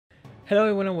Hello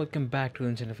everyone and welcome back to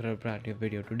the channel for a brand new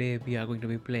video. Today we are going to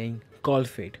be playing Golf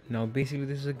Fate. Now basically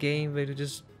this is a game where you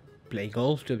just play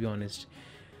golf, to be honest.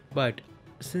 But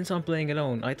since I'm playing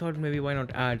alone, I thought maybe why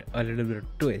not add a little bit of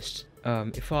twist.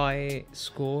 If I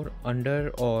score under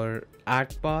or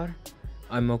at par,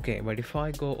 I'm okay. But if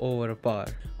I go over a par,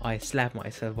 I slap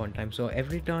myself one time. So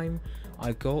every time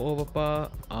I go over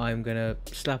par, I'm gonna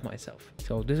slap myself.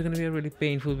 So this is gonna be a really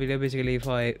painful video. Basically, if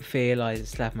I fail, I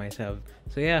slap myself.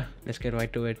 So yeah, let's get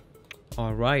right to it.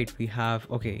 Alright, we have,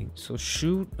 okay, so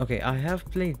shoot. Okay, I have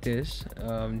played this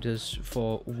just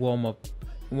for warm up.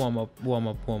 I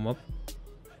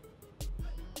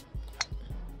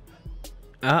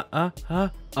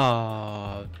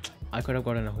could have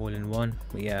gotten a hole in one,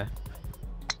 but yeah.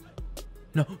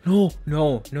 No.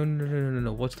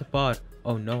 What's the par?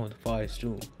 Oh no, the par is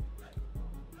two.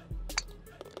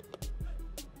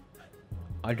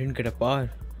 I didn't get a par.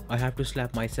 I have to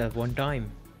slap myself one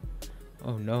time.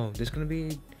 Oh no, this is gonna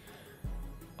be.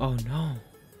 Oh no.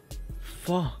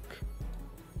 Fuck.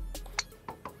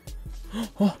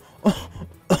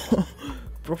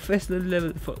 Professional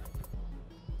level.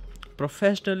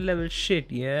 Professional level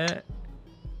shit, yeah.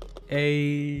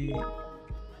 A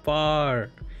par.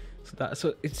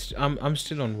 So it's I'm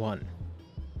still on one.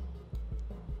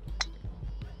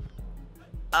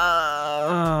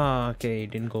 Okay,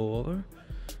 didn't go over.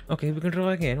 Okay, we can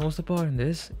try again. What's the par in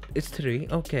this? It's three.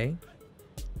 Okay,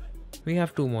 we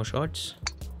have two more shots.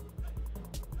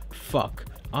 Fuck,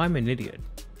 I'm an idiot.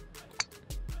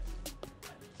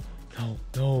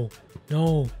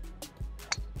 No.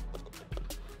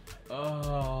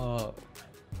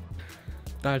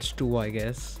 That's two, I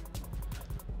guess.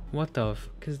 What the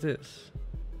fuck is this?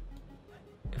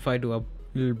 If I do a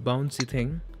little bouncy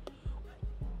thing.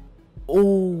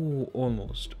 Oh,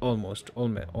 almost.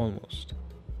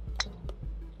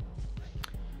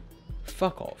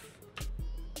 Fuck off.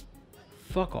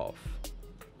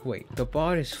 Wait, the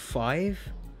bar is 5?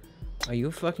 Are you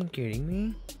fucking kidding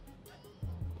me?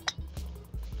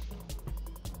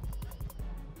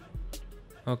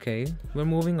 Okay, we're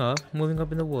moving up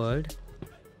in the world.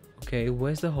 Okay,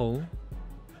 where's the hole?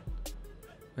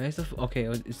 Okay,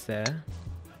 it's there.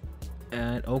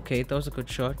 And okay, that was a good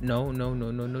shot. No.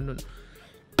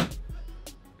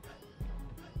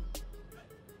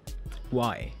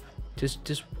 Why?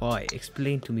 Just why?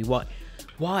 Explain to me why.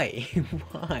 Why?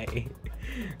 Why?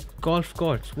 Golf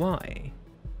carts, why?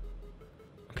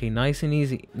 Okay, nice and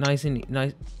easy. Nice.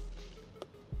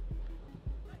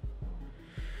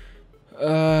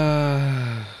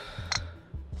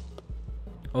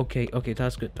 Okay,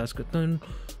 that's good. No.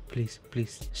 Please,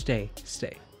 stay.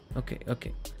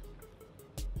 Okay.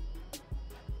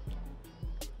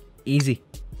 Easy.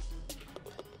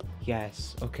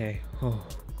 Yes, okay. Oh.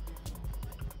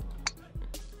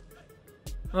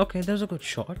 Okay, that was a good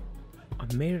shot. I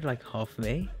made it like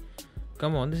halfway.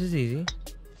 Come on, this is easy.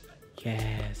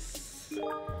 Yes.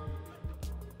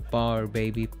 Par,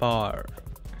 baby, par.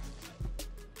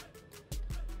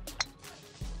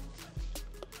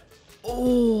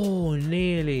 Oh,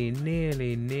 nearly.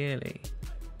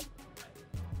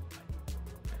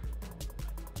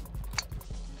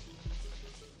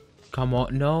 Come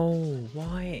on, no,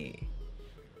 why?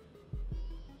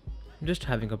 I'm just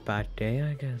having a bad day,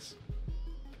 I guess.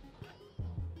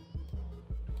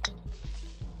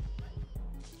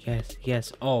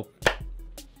 Yes. Oh,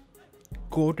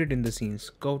 coated in the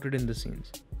scenes.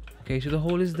 Okay, so the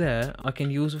hole is there. I can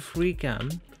use a free cam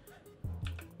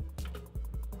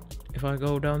if I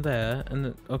go down there and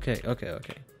then, okay.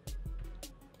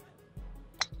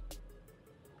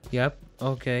 Yep,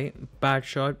 okay, bad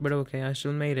shot, but okay, I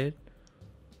still made it.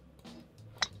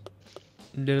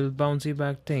 Little bouncy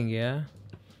back thing, yeah.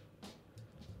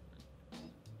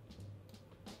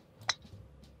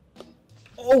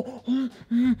 Oh.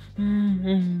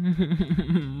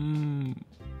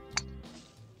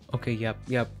 Okay, yep.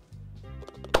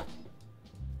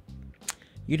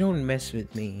 You don't mess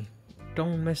with me.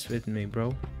 Don't mess with me,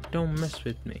 bro. Don't mess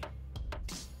with me.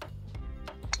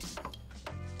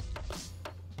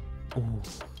 Oh,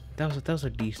 that was a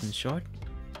decent shot.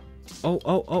 Oh,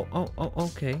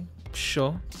 okay.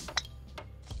 Sure.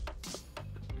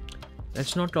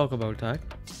 Let's not talk about that.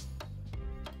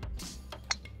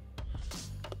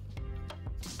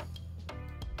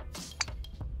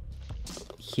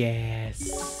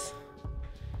 Yes.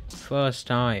 First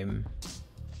time.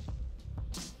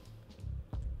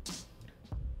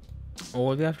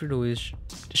 All we have to do is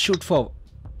shoot forward.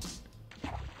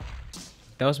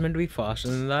 That was meant to be faster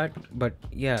than that, but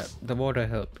yeah, the water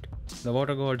helped. The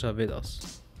water gods are with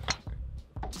us.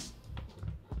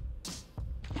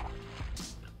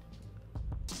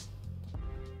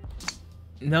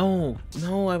 No,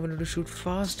 no, I wanted to shoot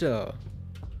faster.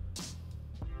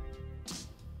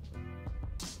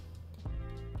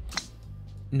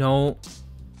 No.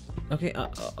 Okay,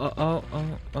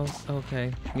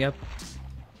 okay. Yep.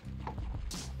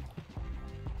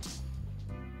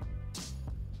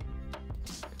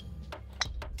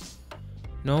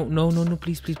 No, no, no, no,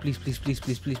 please, please, please, please, please,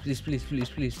 please, please, please, please, please,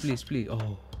 please, please, please.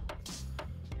 Oh.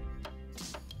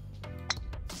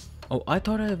 Oh, I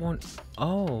thought I want.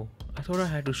 Oh, I thought I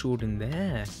had to shoot in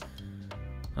there.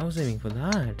 I was aiming for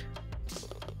that.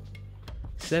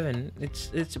 7.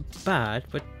 It's bad,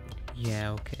 but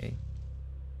yeah, okay.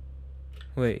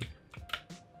 Wait.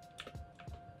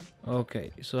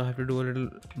 Okay, so I have to do a little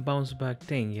bounce back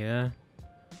thing, yeah?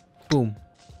 Boom.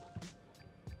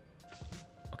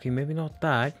 Okay, maybe not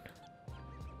that.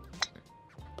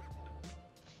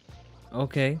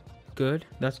 Okay, good.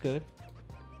 That's good.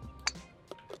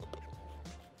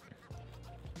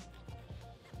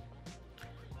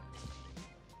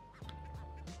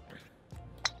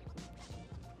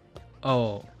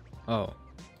 Oh. Oh.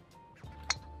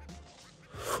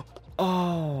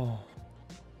 Oh.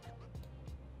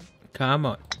 Come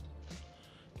on.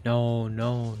 No,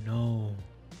 no, no.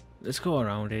 Let's go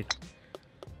around it.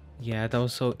 Yeah, that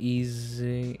was so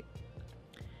easy.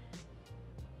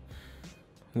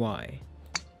 Why?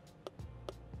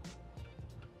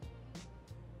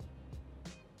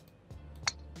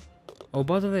 Oh,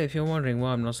 by the way, if you're wondering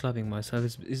why I'm not slapping myself,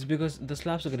 it's because the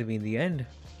slaps are gonna be in the end.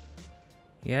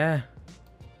 Yeah.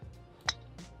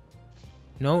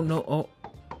 No, no, oh.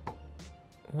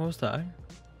 What was that?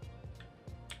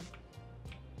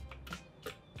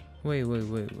 Wait.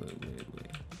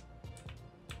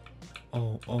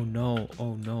 Oh, oh no,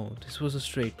 oh no. This was a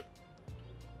straight.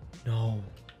 No.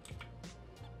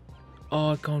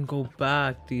 Oh, I can't go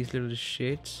back, these little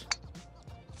shits.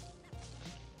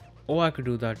 Oh, I could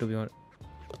do that, to be honest.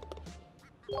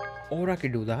 Or I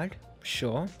could do that,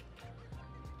 sure.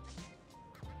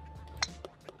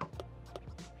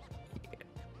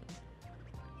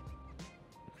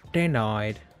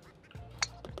 Denied.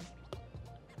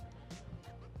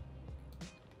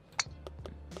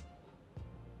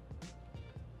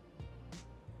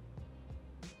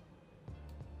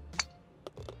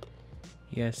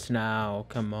 Yes, now,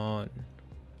 come on.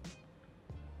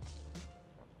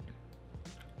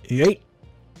 Yeet.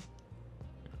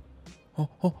 Oh,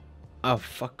 oh. Oh,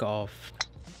 fuck off.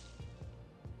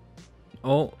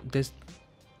 Oh, this.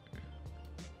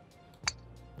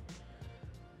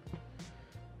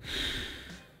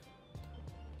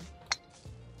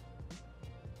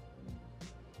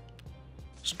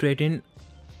 Straight in.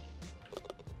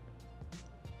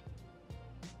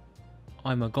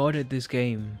 I'm a god at this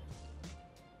game.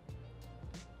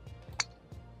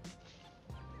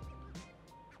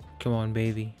 Come on,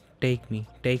 baby. Take me.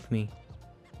 Take me.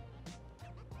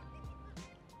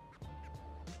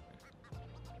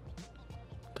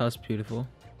 That's beautiful.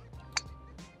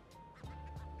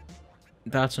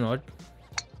 That's not.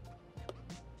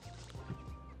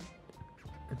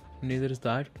 Neither is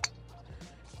that.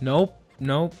 Nope.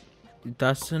 Nope.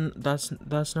 That's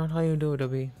not how you do it,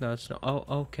 Abhi. That's not. Oh,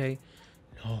 okay.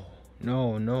 No.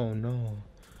 No, no, no.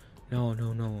 No,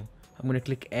 no, no. I'm gonna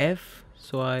click F.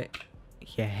 So I.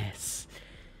 Yes.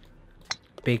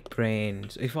 Big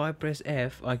brains. If I press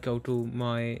F, I go to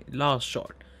my last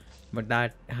shot. But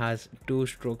that has 2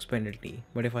 strokes penalty.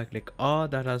 But if I click R,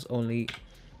 that has only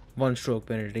 1 stroke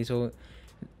penalty. So,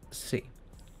 see.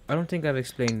 I don't think I've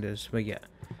explained this, but yeah.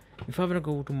 If I want to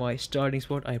go to my starting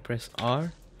spot, I press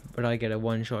R, but I get a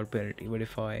 1 shot penalty. But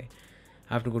if I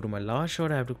have to go to my last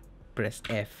shot, I have to press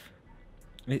F.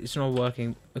 It's not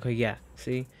working. Okay, yeah.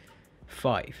 See?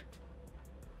 5.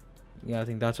 Yeah, I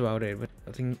think that's about it. But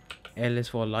I think L is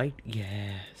for light.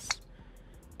 Yes.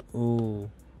 Oh.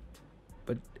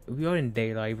 But we are in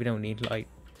daylight. We don't need light.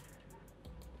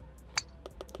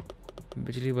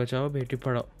 Bijli bachao, beti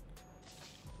padao.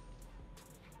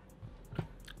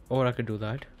 Or I could do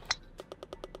that.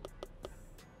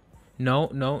 No,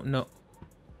 no, no.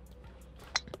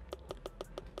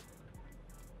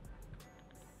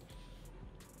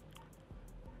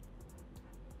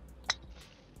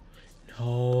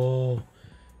 No.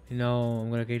 No, I'm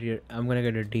gonna get a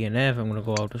DNF. I'm gonna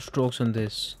go out of strokes on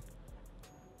this.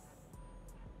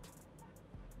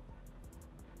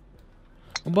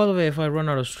 Oh, by the way, if I run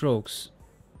out of strokes,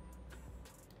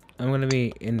 I'm gonna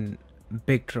be in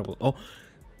big trouble. Oh,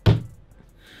 I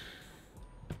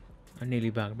nearly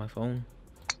bagged my phone.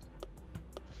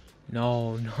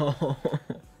 No, no.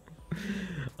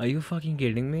 Are you fucking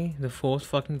kidding me? The 4th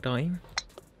fucking time?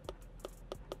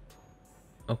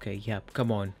 Okay, yep,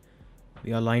 come on.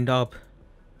 We are lined up.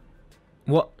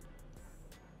 What?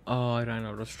 Oh, I ran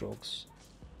out of strokes.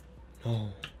 No.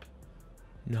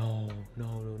 No,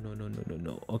 no, no, no, no, no, no,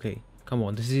 no. Okay, come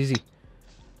on, this is easy.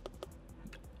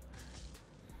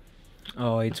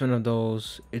 Oh, it's one of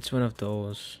those. It's one of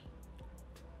those.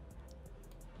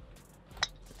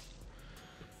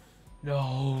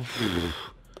 No.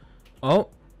 Oh.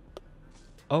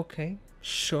 Okay,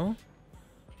 sure.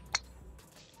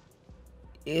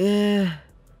 Yeah.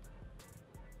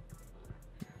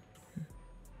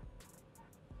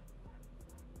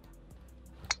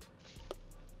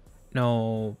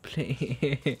 No,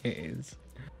 please.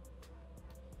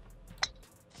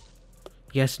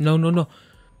 Yes, no, no, no.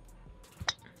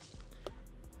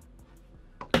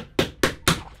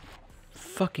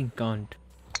 Fucking cunt.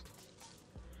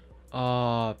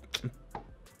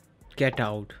 Get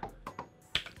out.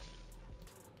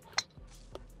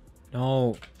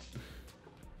 No.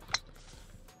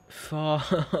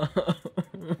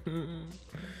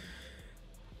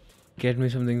 Get me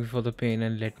something before the pain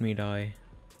and let me die.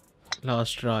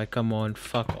 Last try, come on,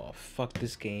 fuck off. Fuck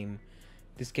this game.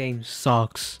 This game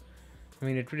sucks. I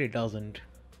mean, it really doesn't.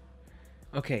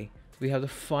 Okay, we have the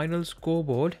final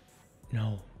scoreboard.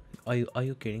 No. Are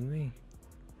you kidding me?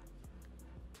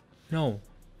 No.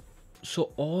 So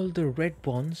all the red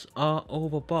ones are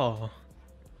over par.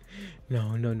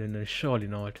 No, no, no, no, surely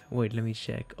not. Wait, let me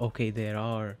check. Okay, there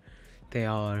are. They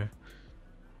are.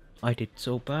 I did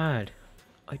so bad.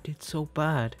 I did so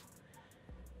bad.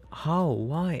 How?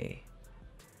 Why?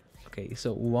 Okay,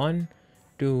 so 1,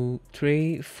 2,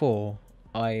 3, 4.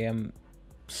 I am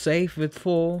safe with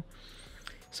 4.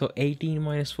 So 18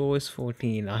 minus 4 is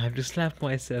 14. I have to slap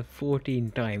myself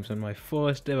 14 times on my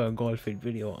first ever Golf Fit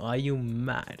video. Are you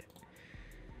mad?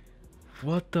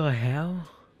 What the hell?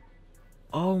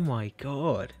 Oh my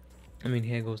god. I mean,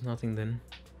 here goes nothing then.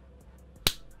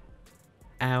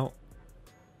 Ow.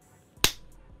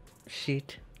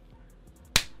 Shit.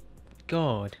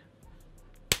 God.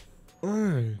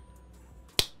 Okay,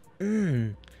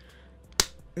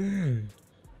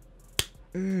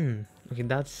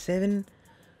 that's 7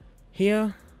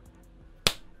 here.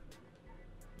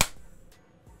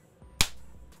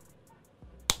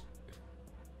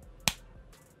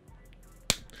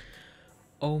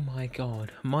 Oh my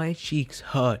god, my cheeks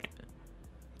hurt.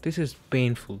 This is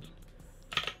painful.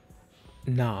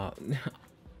 Nah,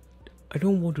 I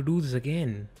don't want to do this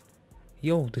again.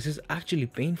 Yo, this is actually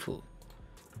painful.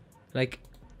 Like,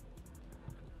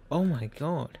 oh my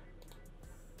god.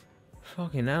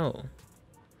 Fucking hell.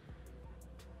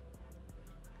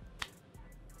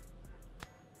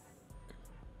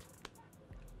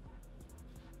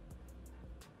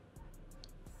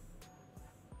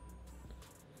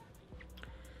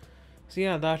 So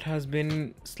yeah, that has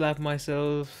been slapping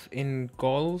myself in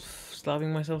golf,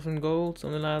 something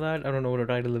like that. I don't know what to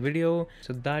title the video.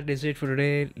 So that is it for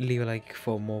today. Leave a like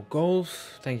for more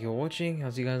golf. Thank you for watching.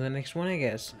 I'll see you guys in the next one, I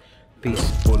guess. Peace.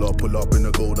 Pull up in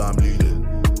the gold, I'm leading.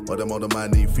 But them other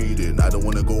man need feeding. I don't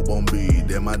wanna go Bombay.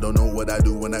 Them I don't know what I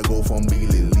do when I go from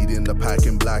Beeling. Leading the pack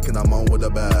in black and I'm on with a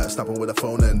bag. Snapping with a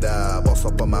phone and dab. Boss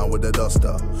up a man with a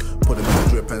duster. Put him in a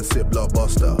drip and sip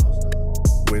blockbuster.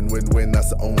 Win, win, win, that's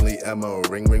the only MO.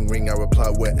 Ring, ring, ring, I reply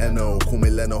with NO. Call me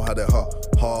Leno, had it hard.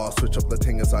 Switch up the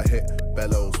ting as I hit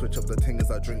bellow. Switch up the ting as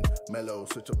I drink mellow.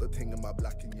 Switch up the ting in my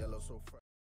black and yellow, so fresh.